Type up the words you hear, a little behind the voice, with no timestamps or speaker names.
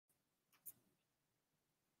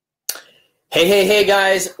Hey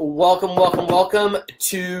guys, welcome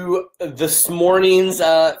to this morning's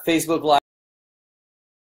Facebook Live.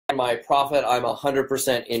 My Profit, I'm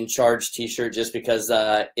 100% in charge t-shirt just because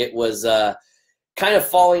it was kind of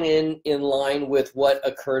falling in line with what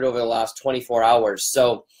occurred over the last 24 hours.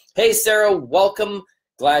 So, hey Sarah, welcome.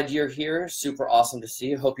 Glad you're here. Super awesome to see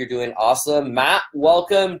you. Hope you're doing awesome. Matt,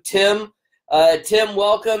 welcome. Tim,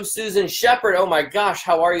 welcome. Susan Shepard. Oh my gosh,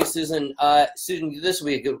 how are you, Susan? Susan, this will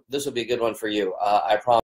be a good one for you. I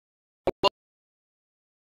promise.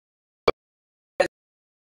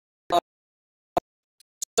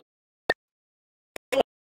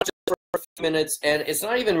 For a few minutes, and it's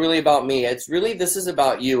not even really about me. It's really, this is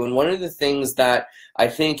about you. And one of the things that I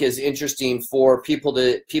think is interesting for people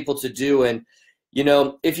to do, and you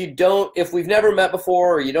know, if we've never met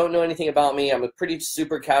before or you don't know anything about me, I'm a pretty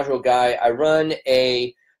super casual guy. I run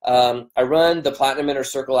the Platinum Inner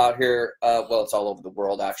Circle out here. Well, it's all over the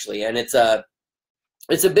world actually, and it's a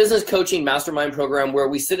business coaching mastermind program where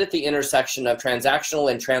we sit at the intersection of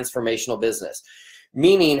transactional and transformational business.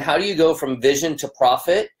 Meaning, how do you go from vision to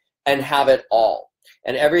profit and have it all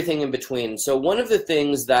and everything in between? So one of the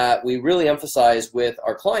things that we really emphasize with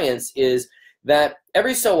our clients is that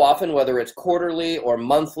every so often, whether it's quarterly or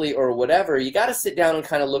monthly or whatever, you got to sit down and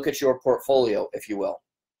kind of look at your portfolio, if you will.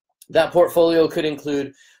 That portfolio could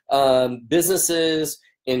include businesses,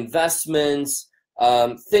 investments,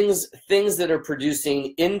 things that are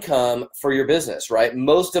producing income for your business, right?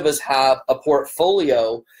 Most of us have a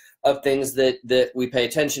portfolio of things that we pay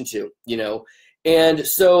attention to, you know. And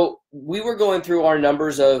so we were going through our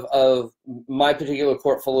numbers of my particular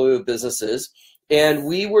portfolio of businesses, and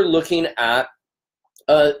we were looking at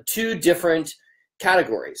two different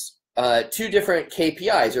categories, two different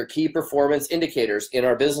KPIs or key performance indicators in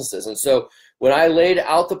our businesses. And so when I laid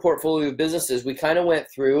out the portfolio of businesses, we kind of went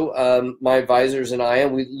through, my advisors and I,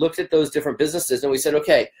 and we looked at those different businesses and we said,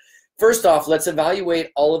 okay, first off, let's evaluate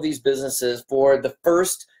all of these businesses for the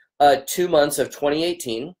first 2 months of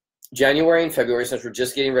 2018, January and February, since we're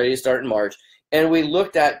just getting ready to start in March. And we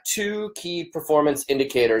looked at two key performance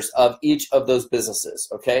indicators of each of those businesses,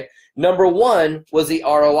 okay? Number one was the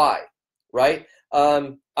ROI, right?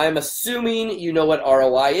 I'm assuming you know what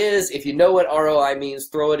ROI is. If you know what ROI means,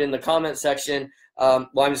 throw it in the comment section. Well,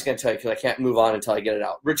 I'm just gonna tell you because I can't move on until I get it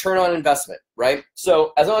out. Return on investment, right?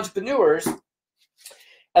 So as entrepreneurs,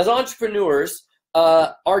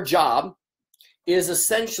 our job is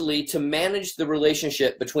essentially to manage the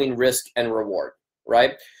relationship between risk and reward,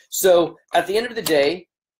 right? So at the end of the day,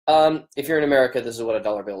 if you're in America, this is what a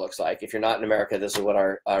dollar bill looks like. If you're not in America, this is what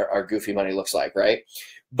our goofy money looks like, right?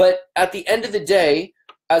 But at the end of the day,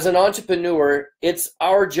 as an entrepreneur, it's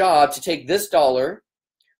our job to take this dollar,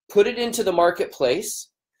 put it into the marketplace,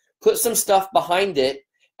 put some stuff behind it,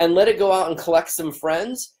 and let it go out and collect some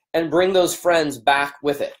friends and bring those friends back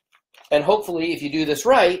with it. And hopefully, if you do this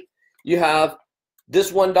right, you have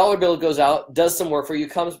this $1 bill goes out, does some work for you,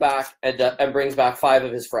 comes back and brings back 5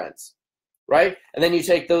 of his friends, right? And then you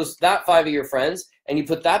take that 5 of your friends and you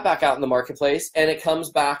put that back out in the marketplace, and it comes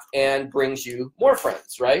back and brings you more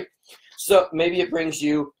friends, right? So maybe it brings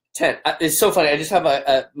you 10. It's so funny. I just have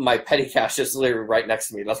my petty cash just literally right next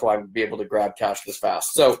to me. That's why I'm be able to grab cash this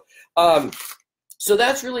fast. So, so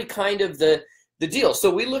that's really kind of the deal. So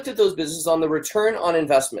we looked at those businesses on the return on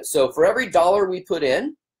investment. So for every dollar we put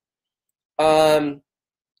in,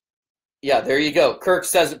 yeah, there you go. Kirk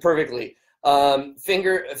says it perfectly.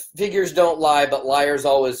 Figures don't lie, but liars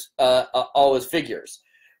always figures,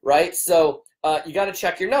 right? So you got to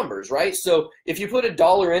check your numbers, right? So if you put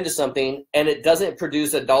 $1 into something and it doesn't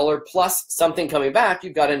produce $1 plus something coming back,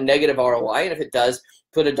 you've got a negative ROI. And if it does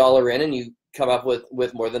put $1 in and you come up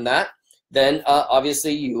with more than that, then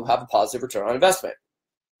obviously you have a positive return on investment.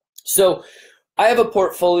 So I have a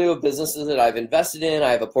portfolio of businesses that I've invested in.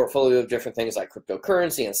 I have a portfolio of different things like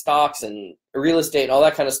cryptocurrency and stocks and real estate and all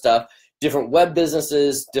that kind of stuff, different web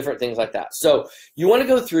businesses, different things like that. So you want to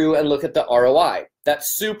go through and look at the ROI.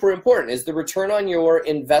 That's super important. Is the return on your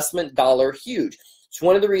investment dollar huge? It's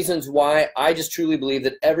one of the reasons why I just truly believe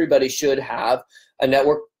that everybody should have a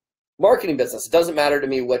network marketing business. It doesn't matter to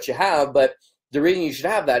me what you have, but the reason you should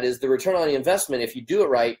have that is the return on the investment, if you do it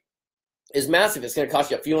right, is massive. It's going to cost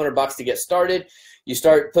you a few $100 to get started. You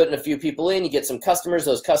start putting a few people in, you get some customers.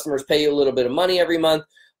 Those customers pay you a little bit of money every month.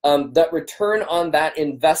 That return on that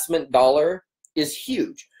investment dollar is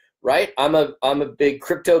huge, right? I'm a big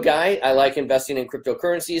crypto guy. I like investing in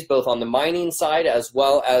cryptocurrencies, both on the mining side as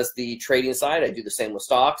well as the trading side. I do the same with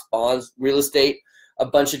stocks, bonds, real estate, a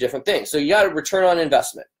bunch of different things. So you got a return on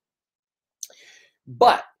investment.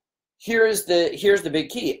 But here's the big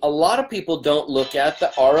key. A lot of people don't look at the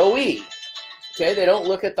ROE. Okay, they don't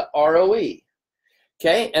look at the ROE.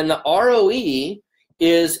 Okay, and the ROE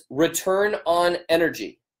is return on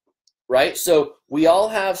energy, right? So we all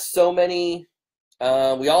have so many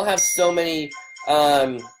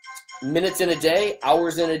minutes in a day,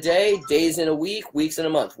 hours in a day, days in a week, weeks in a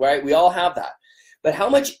month, right? We all have that. But how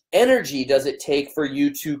much energy does it take for you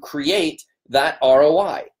to create that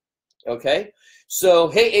ROI? Okay, so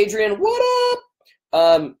hey, Adrian, what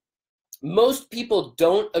up? Most people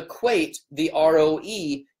don't equate the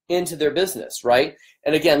ROE into their business, right?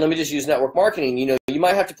 And again, let me just use network marketing. You know, you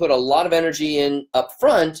might have to put a lot of energy in up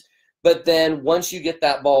front, but then once you get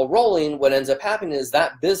that ball rolling, what ends up happening is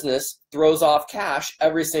that business throws off cash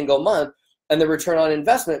every single month, and the return on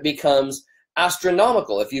investment becomes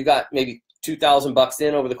astronomical. If you've got maybe $2,000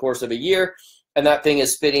 in over the course of a year, and that thing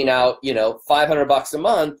is spitting out, you know, $500 a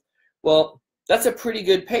month, well, that's a pretty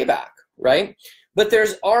good payback, right? But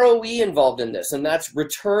there's ROE involved in this, and that's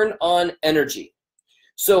return on energy.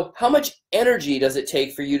 So how much energy does it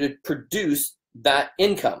take for you to produce that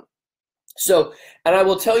income? So, and I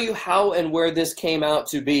will tell you how and where this came out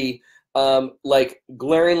to be like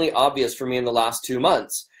glaringly obvious for me in the last 2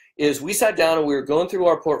 months is we sat down and we were going through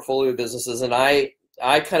our portfolio businesses, and I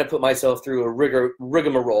kind of put myself through a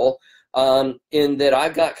rigmarole in that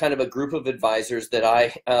I've got kind of a group of advisors that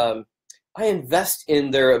I invest in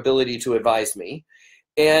their ability to advise me,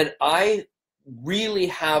 and I really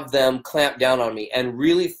have them clamp down on me and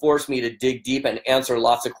really force me to dig deep and answer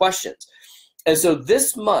lots of questions. And so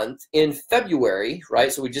this month in February,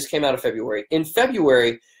 right, so we just came out of February. In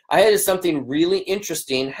February, I had something really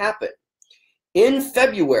interesting happen. In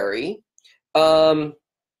February, I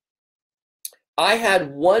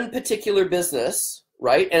had one particular business,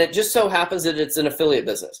 right, and it just so happens that it's an affiliate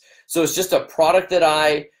business. So it's just a product that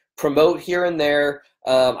I promote here and there.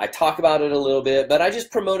 I talk about it a little bit, but I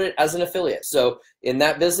just promote it as an affiliate. So in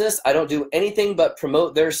that business, I don't do anything but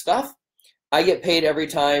promote their stuff. I get paid every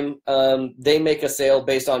time they make a sale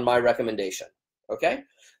based on my recommendation, okay?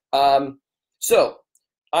 So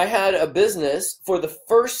I had a business for the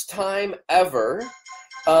first time ever.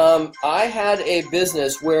 I had a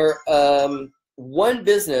business where one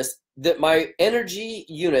business that my energy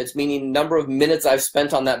units, meaning number of minutes I've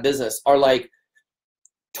spent on that business, are like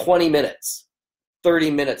 20 minutes.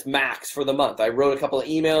 30 minutes max for the month. I wrote a couple of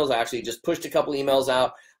emails. I actually just pushed a couple of emails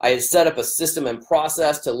out. I had set up a system and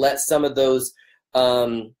process to let some of those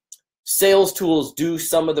sales tools do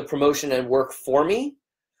some of the promotion and work for me,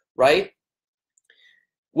 right?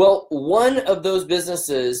 Well, one of those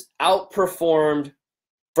businesses outperformed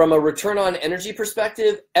from a return on energy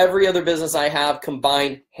perspective every other business I have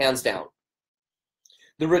combined, hands down.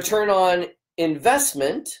 The return on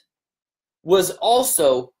investment was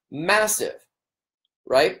also massive.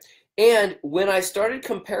 Right? And when I started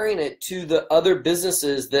comparing it to the other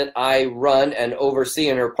businesses that I run and oversee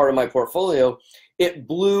and are part of my portfolio, it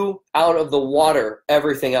blew out of the water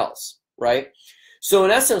everything else, right? So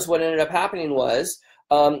in essence, what ended up happening was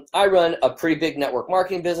I run a pretty big network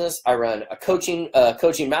marketing business. I run a coaching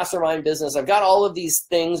mastermind business. I've got all of these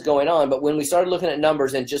things going on, but when we started looking at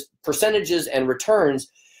numbers and just percentages and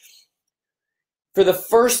returns, for the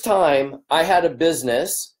first time, I had a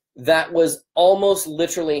business that was almost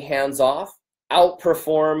literally hands-off,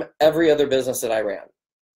 outperform every other business that I ran.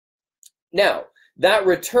 Now, that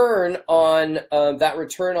return on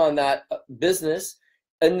that business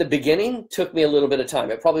in the beginning took me a little bit of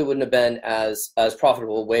time. It probably wouldn't have been as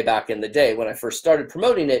profitable way back in the day when I first started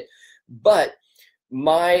promoting it, but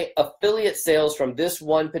my affiliate sales from this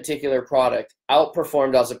one particular product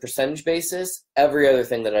outperformed as a percentage basis every other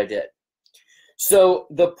thing that I did. So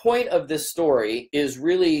the point of this story is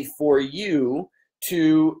really for you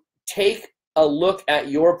to take a look at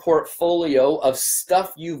your portfolio of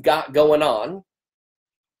stuff you've got going on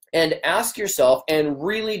and ask yourself and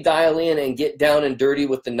really dial in and get down and dirty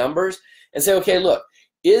with the numbers and say, okay, look,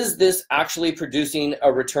 is this actually producing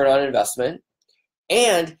a return on investment?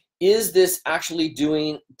 And is this actually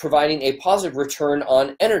providing a positive return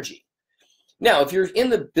on energy? Now, if you're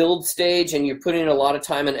in the build stage and you're putting a lot of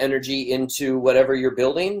time and energy into whatever you're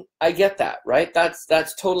building, I get that, right? That's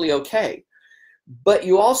totally okay. But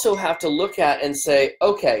you also have to look at and say,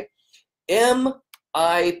 okay, am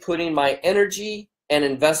I putting my energy and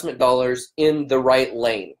investment dollars in the right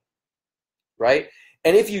lane, right?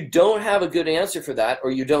 And if you don't have a good answer for that,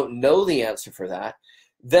 or you don't know the answer for that,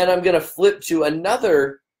 then I'm going to flip to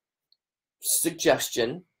another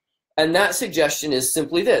suggestion. And that suggestion is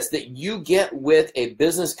simply this, that you get with a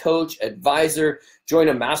business coach, advisor, join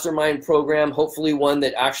a mastermind program, hopefully one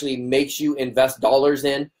that actually makes you invest dollars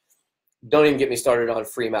in. Don't even get me started on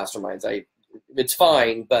free masterminds. It's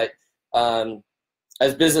fine, but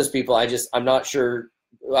as business people, I'm not sure.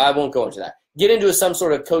 I won't go into that. Get into some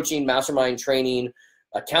sort of coaching, mastermind training,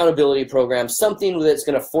 accountability program, something that's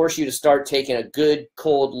going to force you to start taking a good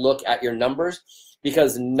cold look at your numbers,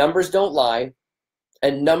 because numbers don't lie,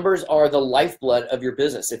 and numbers are the lifeblood of your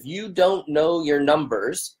business. If you don't know your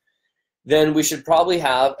numbers, then we should probably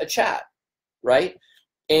have a chat, right?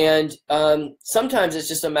 And sometimes it's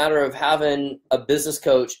just a matter of having a business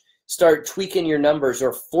coach start tweaking your numbers,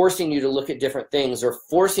 or forcing you to look at different things, or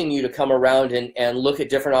forcing you to come around and look at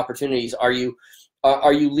different opportunities. Are you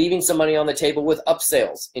leaving some money on the table with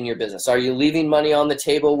upsales in your business? Are you leaving money on the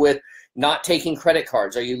table with not taking credit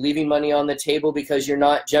cards? Are you leaving money on the table because you're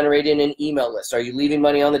not generating an email list? Are you leaving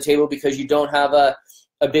money on the table because you don't have a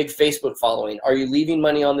big Facebook following? Are you leaving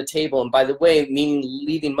money on the table? And by the way, meaning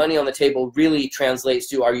leaving money on the table really translates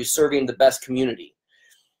to, are you serving the best community,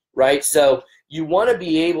 right? So you want to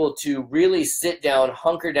be able to really sit down,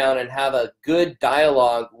 hunker down, and have a good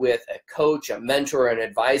dialogue with a coach, a mentor, an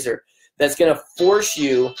advisor that's going to force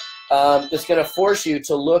you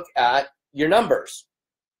to look at your numbers.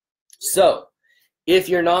 So if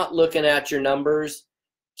you're not looking at your numbers,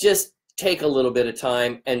 just take a little bit of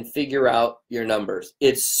time and figure out your numbers.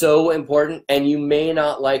 It's so important, and you may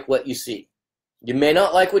not like what you see. You may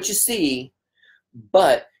not like what you see,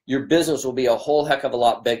 but your business will be a whole heck of a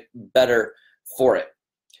lot better for it.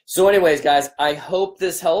 So anyways, guys, I hope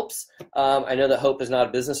this helps. I know that hope is not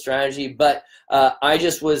a business strategy, but I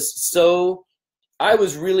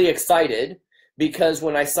was really excited, because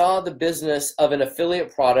when I saw the business of an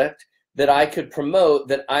affiliate product that I could promote,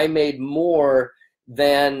 that I made more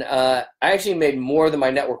than, I actually made more than my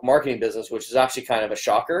network marketing business, which is actually kind of a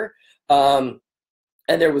shocker. And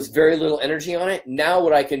there was very little energy on it. Now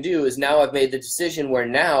what I can do is, now I've made the decision where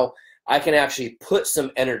now I can actually put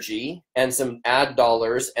some energy and some ad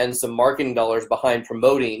dollars and some marketing dollars behind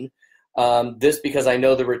promoting this, because I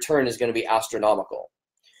know the return is going to be astronomical.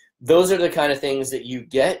 Those are the kind of things that you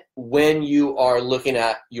get when you are looking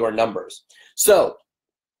at your numbers. So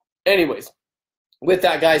anyways, with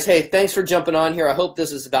that, guys, hey, thanks for jumping on here. I hope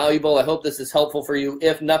this is valuable. I hope this is helpful for you.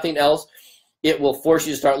 If nothing else, it will force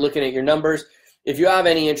you to start looking at your numbers. If you have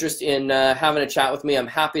any interest in having a chat with me, I'm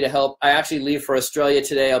happy to help. I actually leave for Australia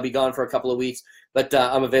today. I'll be gone for a couple of weeks, but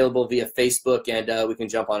I'm available via Facebook, and we can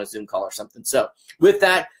jump on a Zoom call or something. So with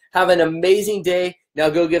that, have an amazing day. Now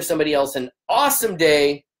go give somebody else an awesome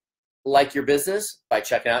day, like your business, by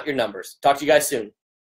checking out your numbers. Talk to you guys soon.